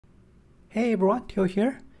Hey everyone, Theo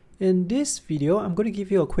here. In this video, I'm going to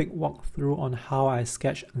give you a quick walkthrough on how I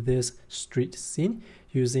sketch this street scene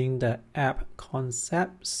using the app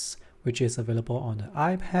Concepts, which is available on the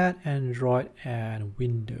iPad, Android, and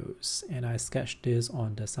Windows. And I sketched this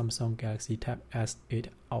on the Samsung Galaxy Tab S8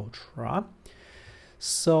 Ultra.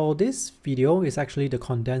 So this video is actually the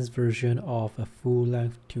condensed version of a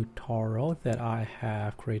full-length tutorial that I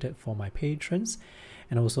have created for my patrons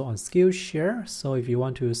and also on SKILLSHARE. So if you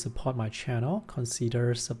want to support my channel,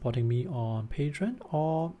 consider supporting me on Patreon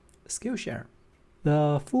or SKILLSHARE.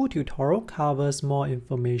 The full tutorial covers more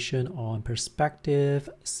information on perspective,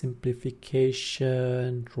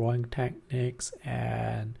 simplification, drawing techniques,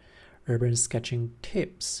 and urban sketching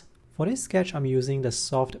tips. For this sketch, I'm using the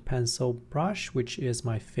soft pencil brush, which is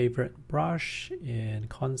my favorite brush in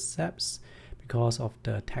Concepts because of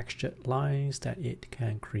the textured lines that it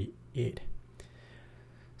can create.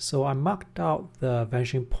 So I marked out the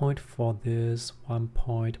vanishing point for this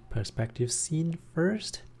 1-point perspective scene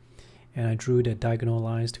first, and I drew the diagonal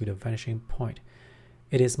lines to the vanishing point.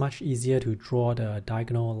 It is much easier to draw the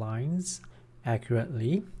diagonal lines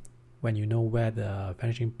accurately when you know where the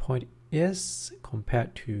vanishing point is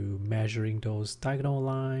compared to measuring those diagonal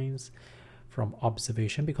lines from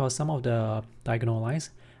observation, because some of the diagonal lines,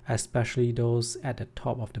 especially those at the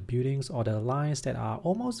top of the buildings or the lines that are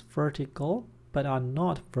almost vertical but are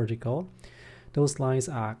not vertical, those lines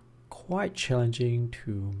are quite challenging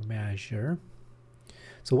to measure.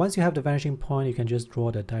 So once you have the vanishing point, you can just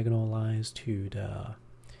draw the diagonal lines to the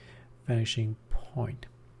vanishing point.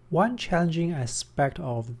 One challenging aspect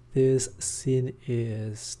of this scene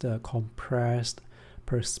is the compressed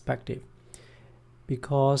perspective.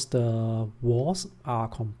 Because the walls are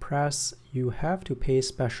compressed, you have to pay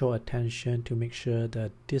special attention to make sure the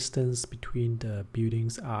distance between the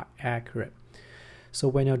buildings are accurate. So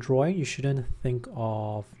when you're drawing, you shouldn't think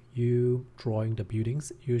of you drawing the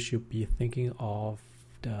buildings. You should be thinking of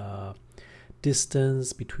the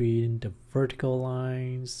distance between the vertical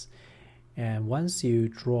lines. And once you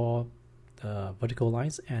draw the vertical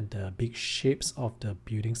lines and the big shapes of the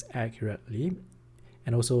buildings accurately,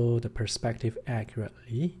 and also the perspective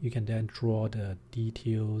accurately, you can then draw the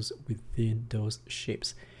details within those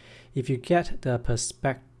shapes. If you get the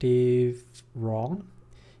perspective wrong,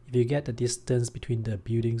 if you get the distance between the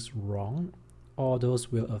buildings wrong, all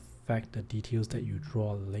those will affect the details that you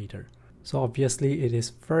draw later. So obviously it is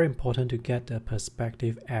very important to get the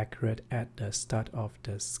perspective accurate at the start of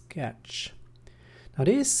the sketch. Now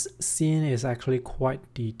this scene is actually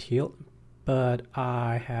quite detailed, but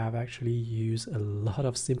I have actually used a lot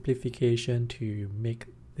of simplification to make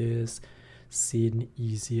this scene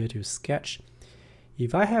easier to sketch.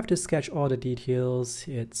 If I have to sketch all the details,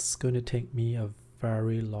 it's going to take me a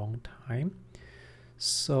very long time.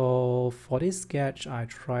 So for this sketch, I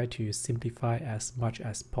try to simplify as much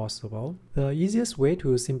as possible. The easiest way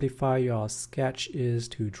to simplify your sketch is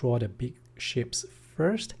to draw the big shapes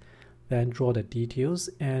first, then draw the details.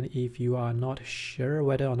 And if you are not sure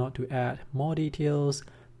whether or not to add more details,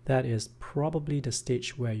 that is probably the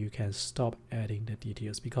stage where you can stop adding the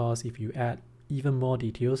details, because if you add even more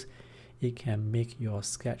details, it can make your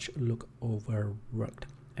sketch look overworked,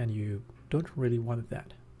 and you don't really want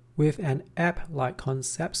that. With an app like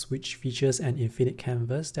Concepts, which features an infinite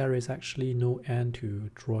canvas, there is actually no end to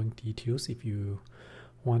drawing details if you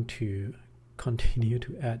want to continue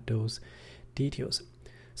to add those details.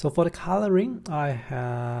 So for the coloring, I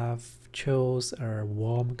have chose a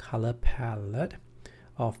warm color palette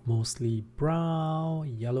of mostly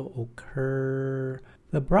brown, yellow ochre.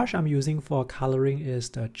 The brush I'm using for coloring is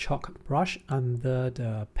the chalk brush under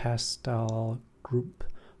the pastel group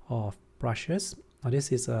of brushes. Now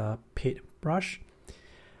this is a paint brush.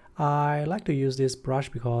 I like to use this brush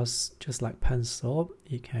because, just like pencil,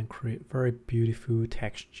 it can create very beautiful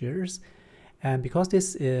textures. And because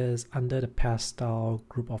this is under the pastel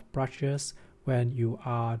group of brushes, when you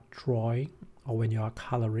are drawing or when you are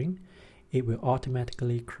coloring, it will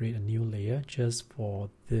automatically create a new layer just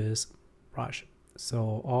for this brush.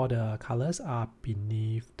 So all the colors are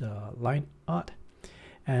beneath the line art.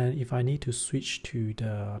 And if I need to switch to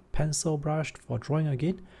the pencil brush for drawing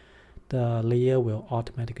again, the layer will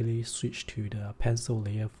automatically switch to the pencil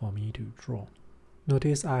layer for me to draw.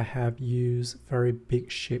 Notice I have used very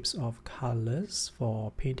big shapes of colors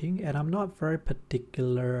for painting, and I'm not very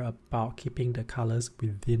particular about keeping the colors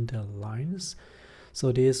within the lines.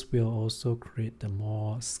 So this will also create the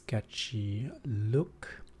more sketchy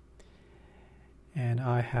look. And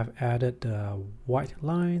I have added the white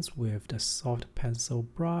lines with the soft pencil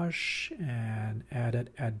brush and added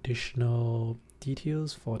additional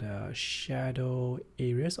details for the shadow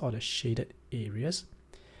areas or the shaded areas.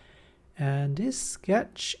 And this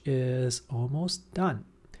sketch is almost done.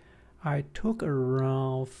 I took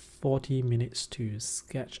around 40 minutes to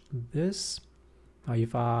sketch this. Now,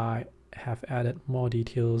 if I have added more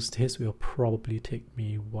details, this will probably take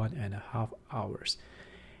me 1.5 hours.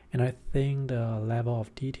 And I think the level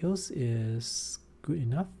of details is good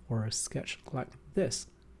enough for a sketch like this.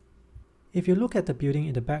 If you look at the building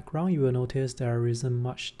in the background, you will notice there isn't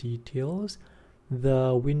much details.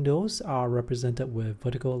 The windows are represented with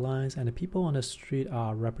vertical lines, and the people on the street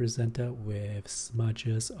are represented with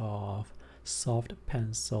smudges of soft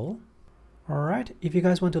pencil. Alright, if you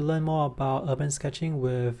guys want to learn more about urban sketching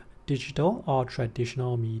with digital or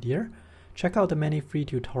traditional media, check out the many free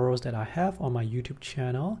tutorials that I have on my YouTube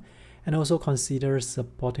channel, and also consider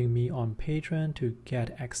supporting me on Patreon to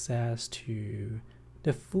get access to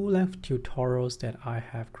the full-length tutorials that I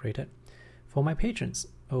have created for my patrons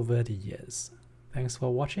over the years. Thanks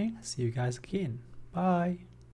for watching. See you guys again. Bye.